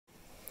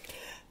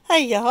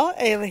Hey y'all,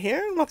 Ayla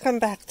here, and welcome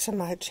back to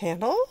my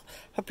channel.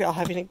 Hope y'all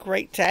having a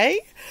great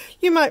day.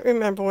 You might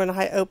remember when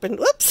I opened,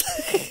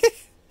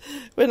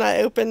 when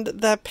I opened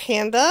the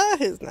panda,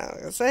 who's not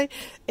going to say,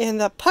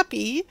 and the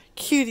puppy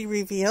Cutie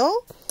reveal.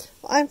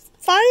 I'm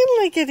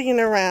finally getting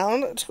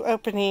around to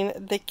opening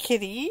the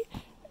kitty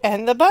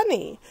and the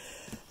bunny.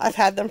 I've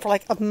had them for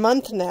like a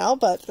month now,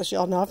 but as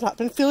y'all know, I've not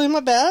been feeling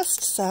my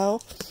best, so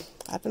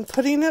I've been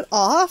putting it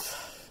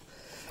off.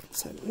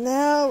 So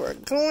now we're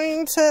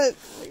going to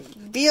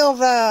reveal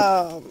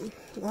them.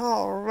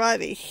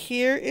 Alrighty,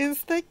 here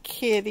is the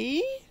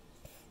kitty.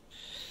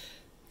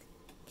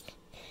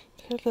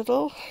 Her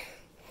little,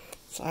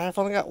 sorry, I've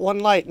only got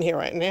one light in here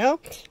right now.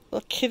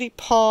 Little kitty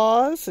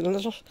paws and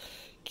little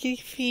kitty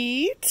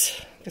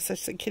feet. I guess I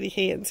said kitty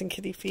hands and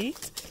kitty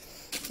feet.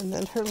 And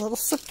then her little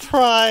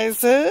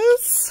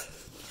surprises.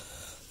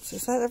 So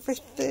is that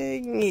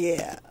everything?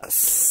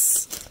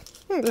 Yes.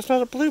 There's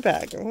not a blue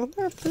bag. Well,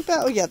 there's a blue bag.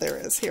 Oh, yeah, there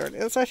is. Here it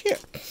is, right here.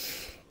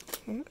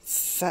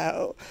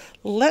 So,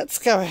 let's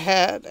go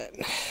ahead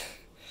and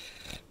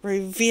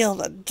reveal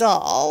the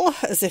doll,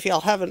 as if y'all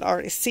haven't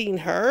already seen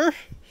her.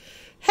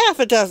 Half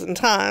a dozen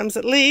times,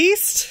 at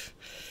least.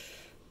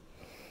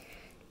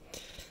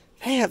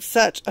 They have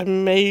such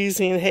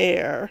amazing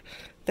hair.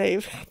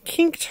 They've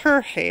kinked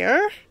her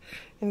hair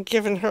and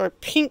given her a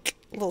pink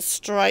little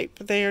stripe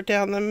there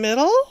down the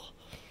middle.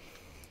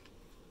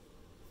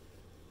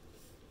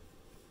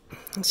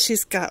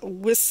 She's got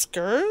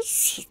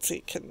whiskers. Let's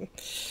see,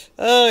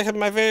 I have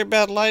my very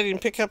bad lighting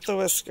pick up the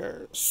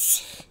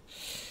whiskers.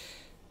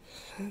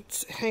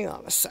 Let's see, hang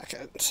on a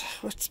second.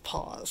 Let's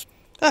pause.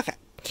 Okay.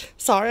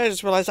 Sorry, I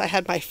just realized I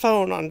had my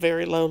phone on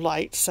very low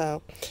light,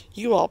 so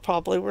you all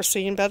probably were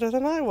seeing better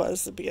than I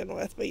was to begin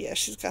with. But yeah,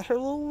 she's got her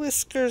little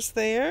whiskers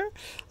there.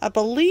 I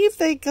believe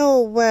they go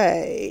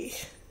away.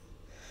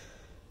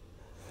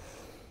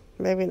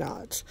 Maybe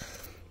not.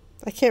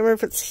 I can't remember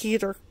if it's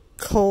heat or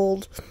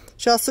cold.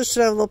 She also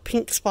should have a little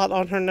pink spot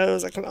on her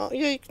nose. Yeah,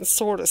 you can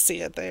sort of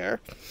see it there.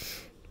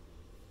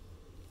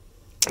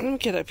 Let me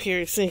get up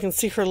here so you can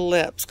see her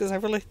lips, because I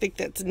really think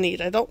that's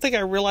neat. I don't think I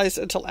realized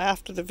it until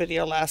after the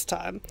video last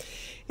time.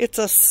 It's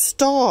a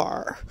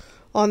star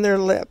on their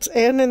lips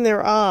and in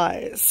their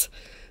eyes.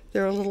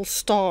 They're little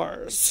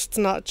stars. It's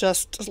not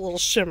just a little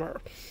shimmer,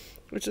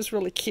 which is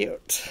really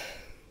cute.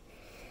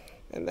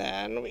 And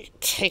then we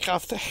take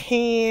off the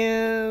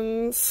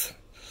hands,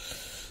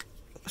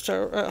 which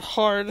are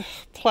hard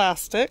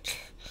plastic,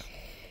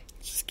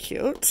 which is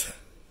cute.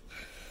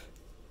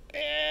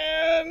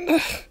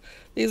 And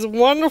these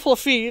wonderful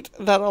feet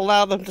that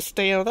allow them to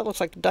stand. That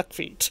looks like duck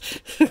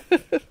feet.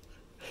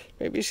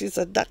 Maybe she's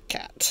a duck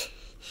cat.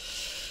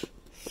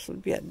 This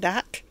would be a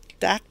duck,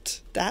 dat.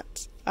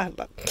 I don't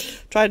know.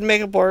 Tried to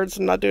make up words.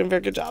 I'm not doing a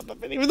very good job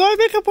of it, even though I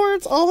make up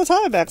words all the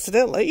time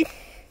accidentally.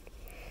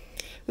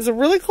 There's a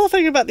really cool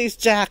thing about these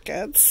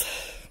jackets,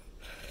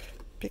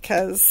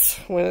 because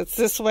when it's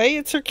this way,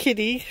 it's her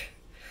kitty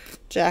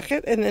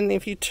jacket, and then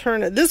if you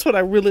turn it, this one I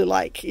really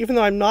like, even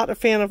though I'm not a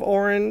fan of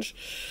orange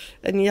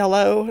and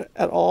yellow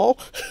at all.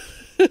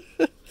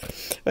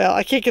 Well,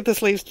 I can't get the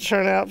sleeves to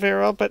turn out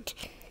very well, but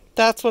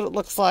that's what it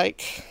looks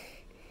like.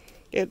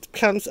 It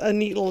becomes a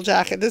neat little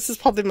jacket. This is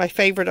probably my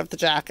favorite of the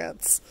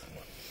jackets.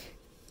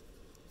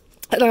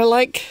 And I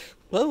like,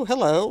 oh,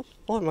 hello.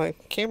 Boy, my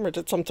camera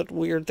did something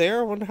weird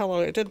there. I wonder how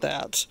long I did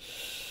that.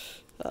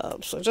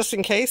 So just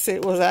in case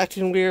it was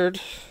acting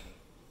weird,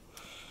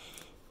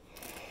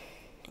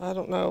 I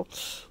don't know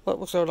what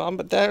was going on,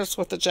 but there's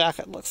what the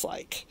jacket looks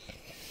like.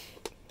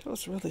 It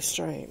was really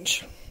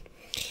strange.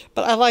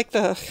 But I like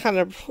the kind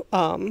of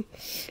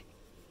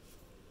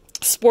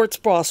sports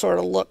bra sort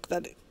of look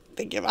that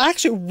they give. I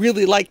actually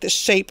really like the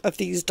shape of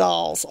these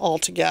dolls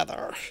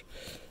altogether.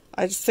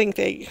 I just think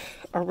they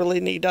are really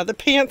neat. Now the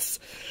pants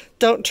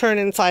don't turn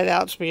inside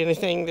out to be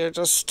anything. They're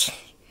just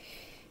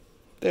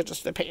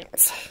the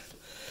pants.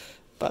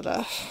 But,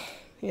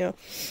 you know,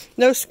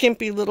 no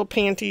skimpy little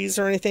panties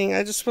or anything.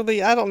 I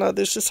don't know.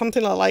 There's just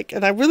something I like.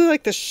 And I really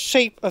like the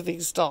shape of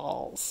these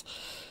dolls.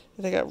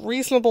 They got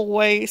reasonable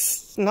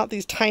waists, not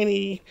these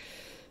tiny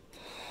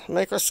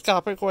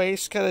microscopic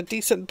waists. Got a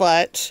decent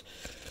butt.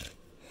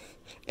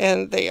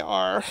 And they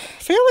are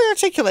fairly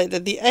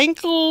articulated. The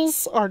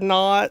ankles are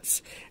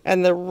not,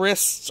 and the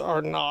wrists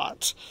are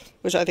not,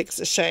 which I think is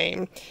a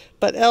shame.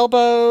 But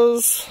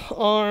elbows,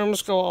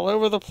 arms go all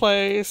over the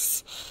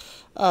place.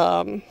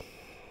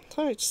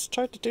 I just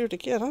tried to do it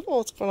again. I don't know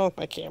what's going on with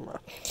my camera.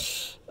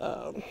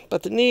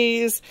 But the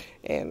knees,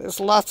 and there's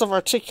lots of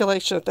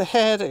articulation at the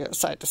head. It goes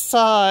side to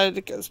side.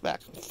 It goes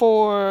back and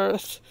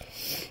forth.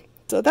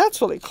 So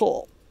that's really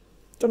cool.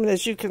 I mean,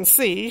 as you can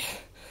see,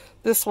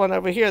 this one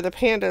over here, the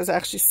panda is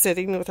actually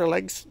sitting with her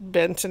legs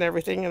bent and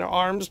everything, and her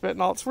arms bent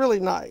and all. It's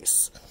really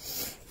nice.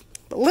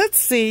 But let's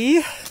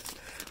see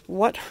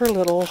what her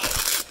little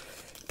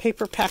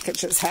paper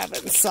packages have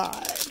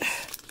inside.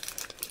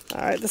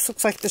 Alright, this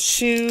looks like the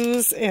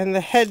shoes and the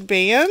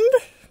headband.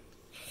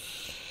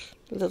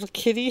 Little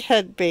kitty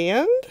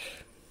headband.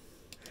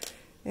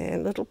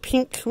 And little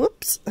pink,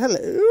 whoops,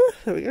 hello.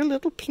 There we go,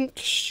 little pink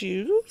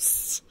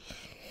shoes.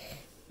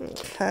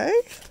 Okay,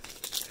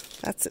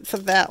 that's it for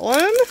that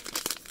one.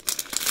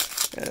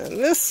 And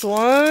this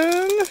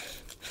one,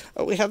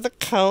 oh, we have the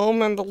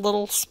comb and the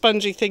little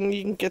spongy thing.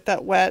 You can get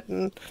that wet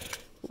and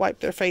wipe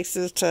their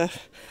faces to,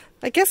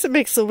 I guess it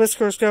makes the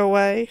whiskers go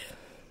away.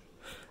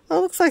 Oh,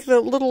 it looks like the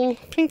little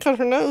pink on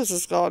her nose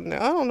is gone now.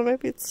 I don't know,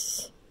 maybe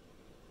it's,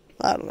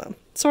 I don't know.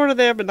 Sort of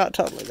there, but not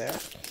totally there.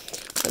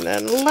 And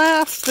then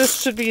last,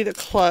 this should be the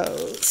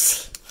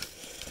clothes,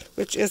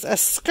 which is a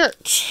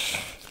skirt.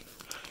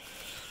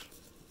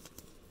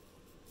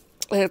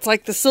 And it's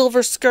like the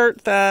silver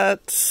skirt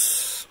that,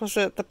 was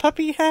it the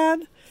puppy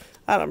had?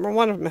 I don't remember,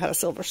 one of them had a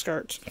silver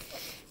skirt.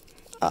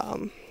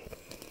 But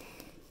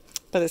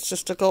it's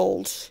just a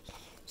gold,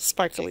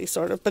 sparkly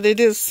sort of. But it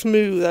is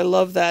smooth. I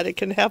love that. It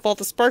can have all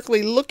the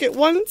sparkly look at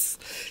once.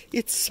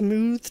 It's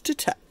smooth to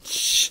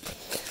touch.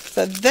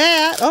 So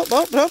that,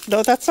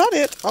 no, that's not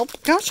it. Oh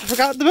gosh, I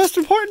forgot the most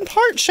important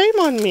part. Shame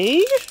on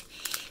me.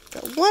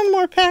 Got one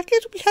more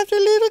package. We have the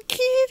little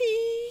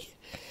kitty.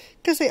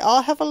 Because they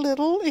all have a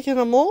little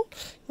animal.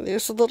 And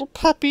there's a little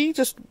puppy,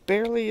 just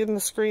barely in the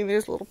screen.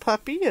 There's a little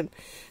puppy, and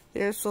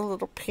there's a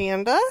little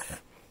panda.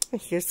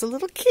 And here's the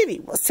little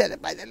kitty. We'll set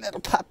it by the little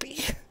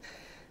puppy.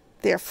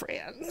 They're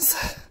friends.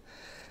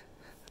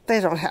 They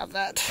don't have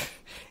that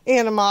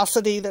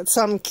animosity that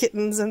some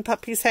kittens and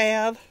puppies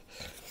have.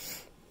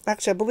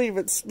 Actually, I believe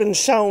it's been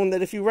shown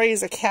that if you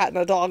raise a cat and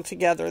a dog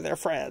together, they're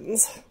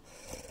friends.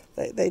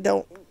 They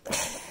don't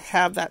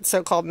have that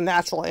so-called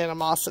natural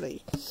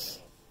animosity.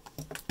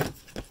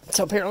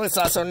 So apparently it's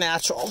not so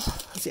natural.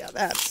 So yeah,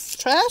 that's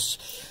trash.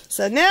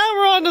 So now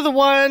we're on to the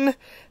one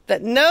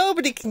that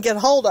nobody can get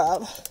hold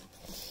of.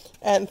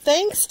 And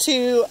thanks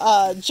to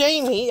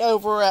Jamie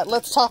over at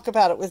Let's Talk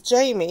About It with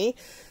Jamie,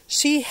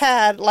 she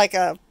had like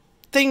a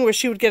thing where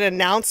she would get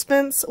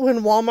announcements when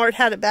Walmart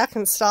had it back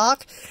in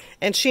stock.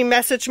 And she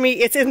messaged me,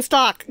 it's in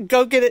stock,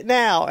 go get it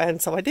now. And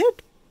so I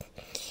did.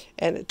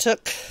 And it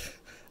took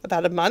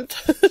about a month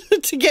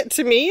to get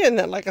to me. And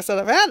then, like I said,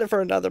 I've had it for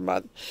another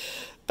month.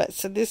 But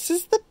so this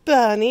is the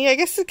bunny. I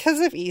guess it's because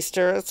of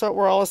Easter. That's what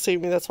we're all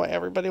assuming. That's why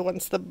everybody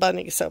wants the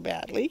bunny so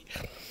badly.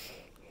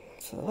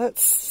 So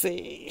let's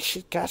see.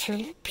 She's got her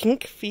little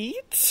pink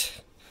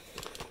feet.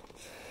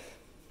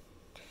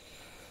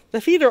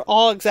 The feet are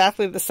all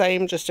exactly the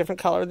same, just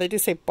different color. They do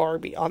say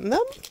Barbie on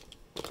them.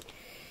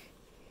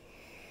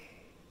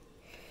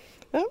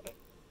 Oh,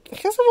 I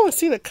guess I've only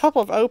seen a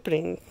couple of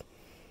unboxings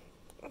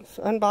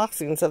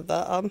of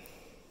the,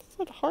 is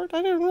that a heart?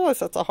 I didn't realize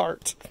that's a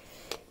heart.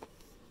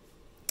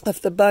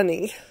 Of the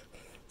bunny.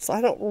 So I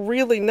don't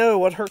really know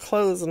what her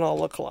clothes and all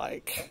look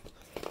like.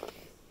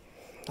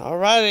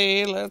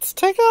 Alrighty, let's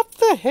take off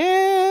the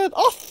head.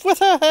 Off with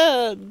her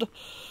head.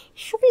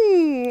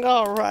 Swing.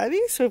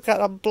 Alrighty, so we've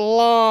got a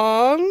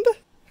blonde.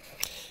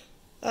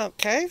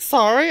 Okay,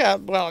 sorry.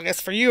 Well, I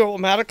guess for you it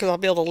won't matter because I'll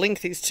be able to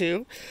link these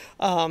two.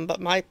 But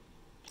my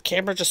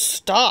camera just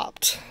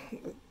stopped.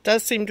 It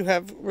does seem to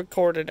have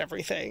recorded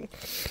everything.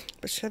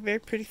 But she has a very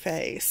pretty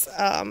face.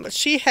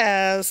 She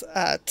has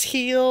a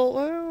teal,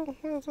 well,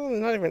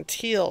 not even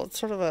teal. It's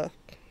sort of a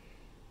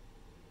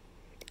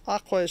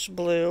aquish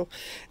blue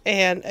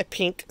and a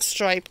pink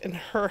stripe in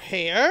her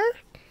hair.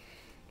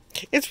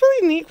 It's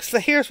really neat because the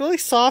hair is really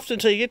soft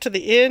until you get to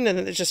the end, and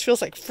then it just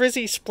feels like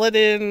frizzy split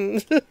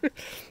in.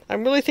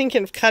 I'm really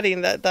thinking of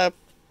cutting the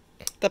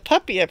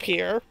puppy up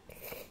here.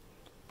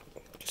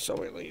 So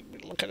really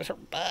look at her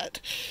butt.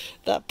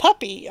 The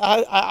puppy,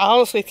 I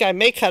honestly think I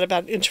may cut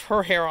about an inch of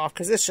her hair off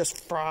because it's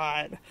just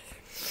fried.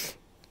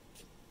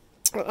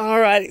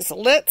 Alrighty, so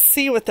let's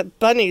see what the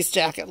bunny's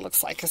jacket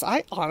looks like because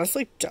I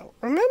honestly don't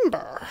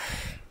remember.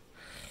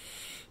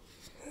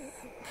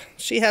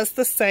 She has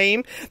the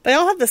same, they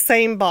all have the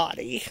same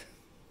body.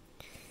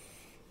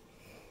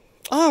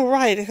 Oh,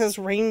 right, it has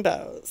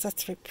rainbows.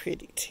 That's very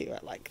pretty too.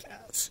 I like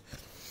that.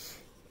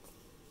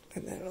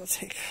 And then we'll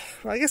take,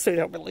 well, I guess we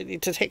don't really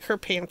need to take her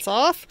pants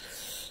off.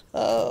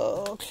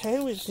 Okay,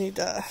 we just need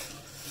to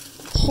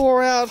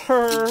pour out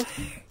her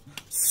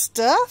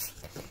stuff.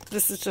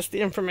 This is just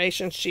the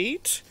information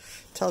sheet.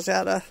 Tells you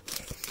how to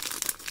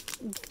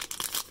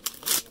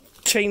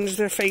change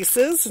their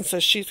faces. And so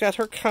she's got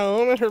her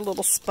comb and her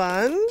little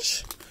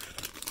sponge.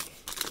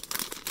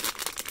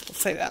 We'll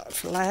say that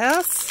for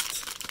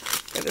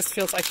last. Okay, this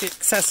feels like the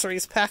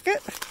accessories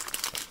packet.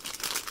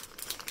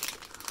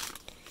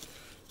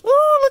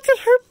 Oh, look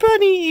at her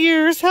bunny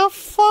ears. How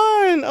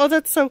fun. Oh,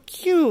 that's so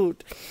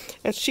cute.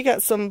 And she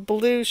got some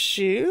blue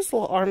shoes,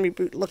 little army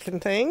boot looking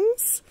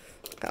things.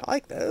 I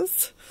like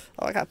those.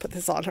 Oh, I gotta put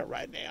this on her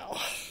right now.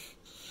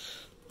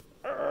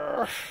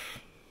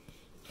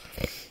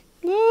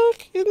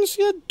 Look, isn't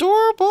she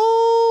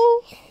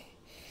adorable?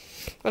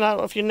 And I don't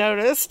know if you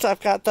noticed,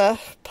 I've got the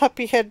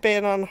puppy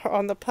headband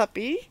on the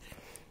puppy.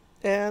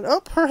 And,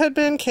 oh, her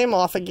headband came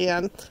off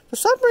again. For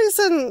some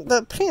reason,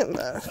 the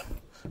panda,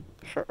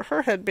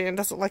 her headband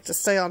doesn't like to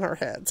stay on her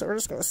head. So we're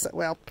just going to sit,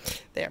 well,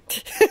 there.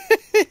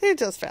 It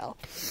just fell.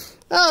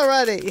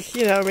 Alrighty,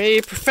 you know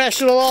me,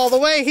 professional all the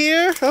way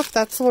here. Oh,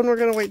 that's the one we're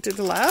going to wait to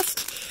the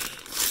last.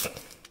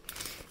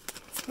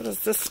 What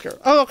is this skirt?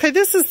 Oh, okay,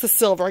 this is the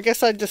silver. I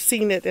guess I'd just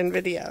seen it in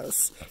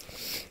videos.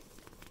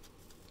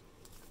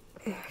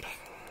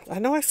 I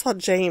know I saw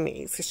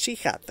Jamie's, because she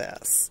got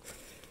this.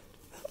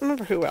 I don't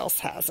remember who else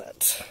has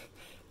it.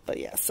 But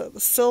yeah, so the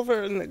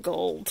silver and the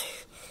gold.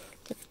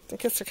 I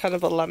guess they're kind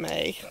of a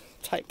lame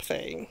type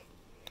thing.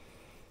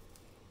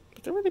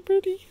 But they're really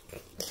pretty.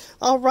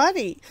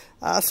 Alrighty.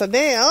 So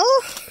now,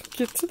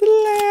 get to the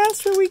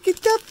last where we get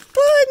the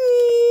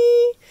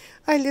bunny.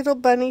 Our little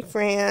bunny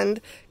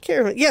friend.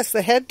 Yes,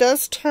 the head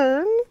does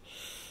turn.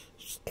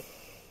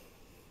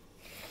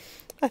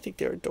 I think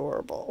they're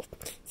adorable.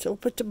 So we'll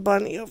put the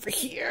bunny over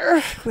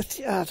here with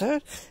the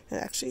other. And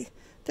actually,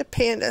 the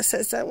panda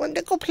says, I want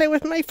to go play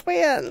with my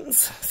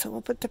friends. So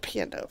we'll put the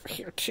panda over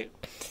here too.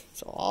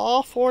 So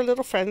all 4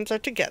 little friends are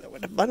together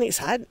with the bunny's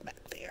hiding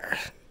back there.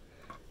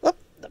 Whoop,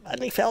 the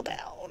bunny fell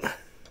down.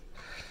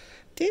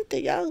 Did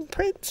the young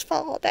prince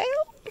fall down?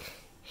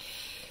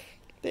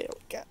 There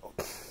we go.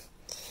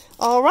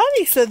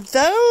 Alrighty, so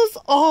those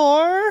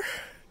are,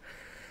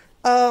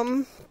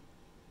 oh,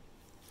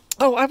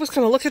 I was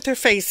going to look at their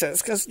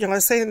faces, because, you know, I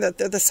was saying that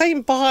they're the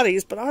same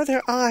bodies, but are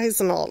their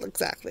eyes and all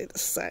exactly the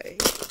same?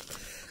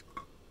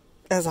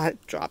 As I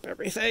drop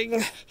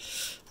everything.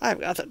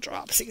 I've got the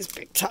dropsies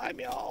big time,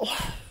 y'all.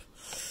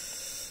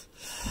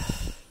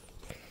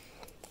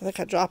 I think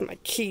I dropped my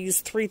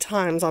keys 3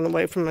 times on the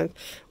way from my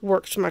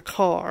work to my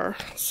car.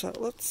 So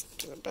let's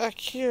do it back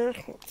here.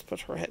 Let's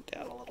put her head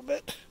down a little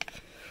bit.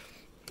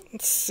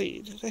 Let's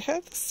see. Do they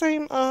have the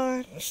same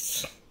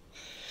eyes?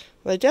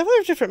 They definitely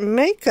have different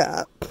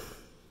makeup.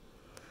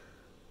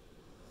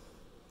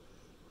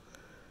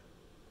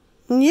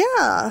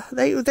 Yeah,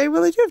 they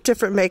really do have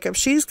different makeup.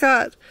 She's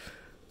got,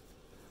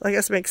 I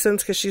guess it makes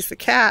sense because she's the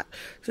cat.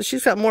 So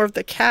she's got more of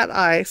the cat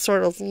eye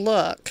sort of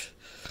look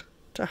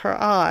to her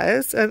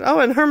eyes. And oh,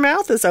 and her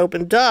mouth is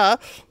open. Duh.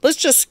 Let's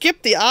just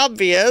skip the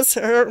obvious.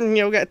 Her,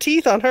 you know, got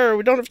teeth on her.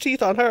 We don't have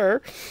teeth on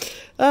her.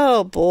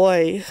 Oh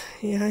boy.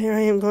 Yeah, here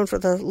I am looking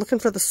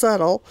for the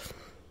subtle.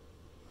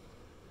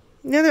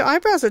 Yeah, their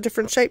eyebrows are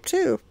different shape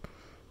too.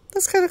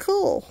 That's kind of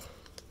cool.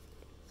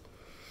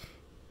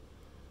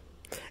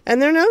 And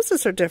their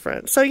noses are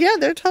different. So yeah,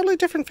 they're totally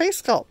different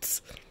face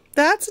sculpts.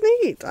 That's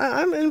neat.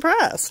 I'm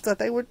impressed that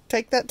they would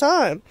take that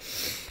time.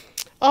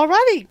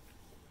 Alrighty.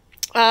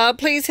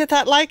 Please hit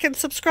that like and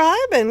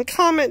subscribe and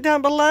comment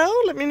down below.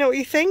 Let me know what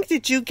you think.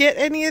 Did you get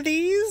any of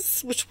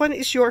these? Which one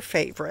is your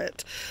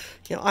favorite?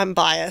 You know, I'm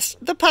biased.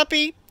 The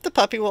puppy. The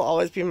puppy will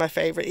always be my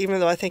favorite, even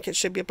though I think it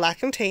should be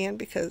black and tan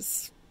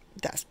because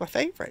that's my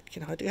favorite.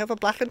 You know, I do have a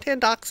black and tan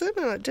dachshund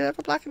and I do have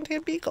a black and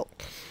tan beagle.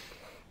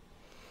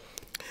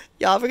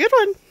 Y'all have a good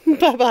one.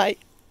 Bye-bye.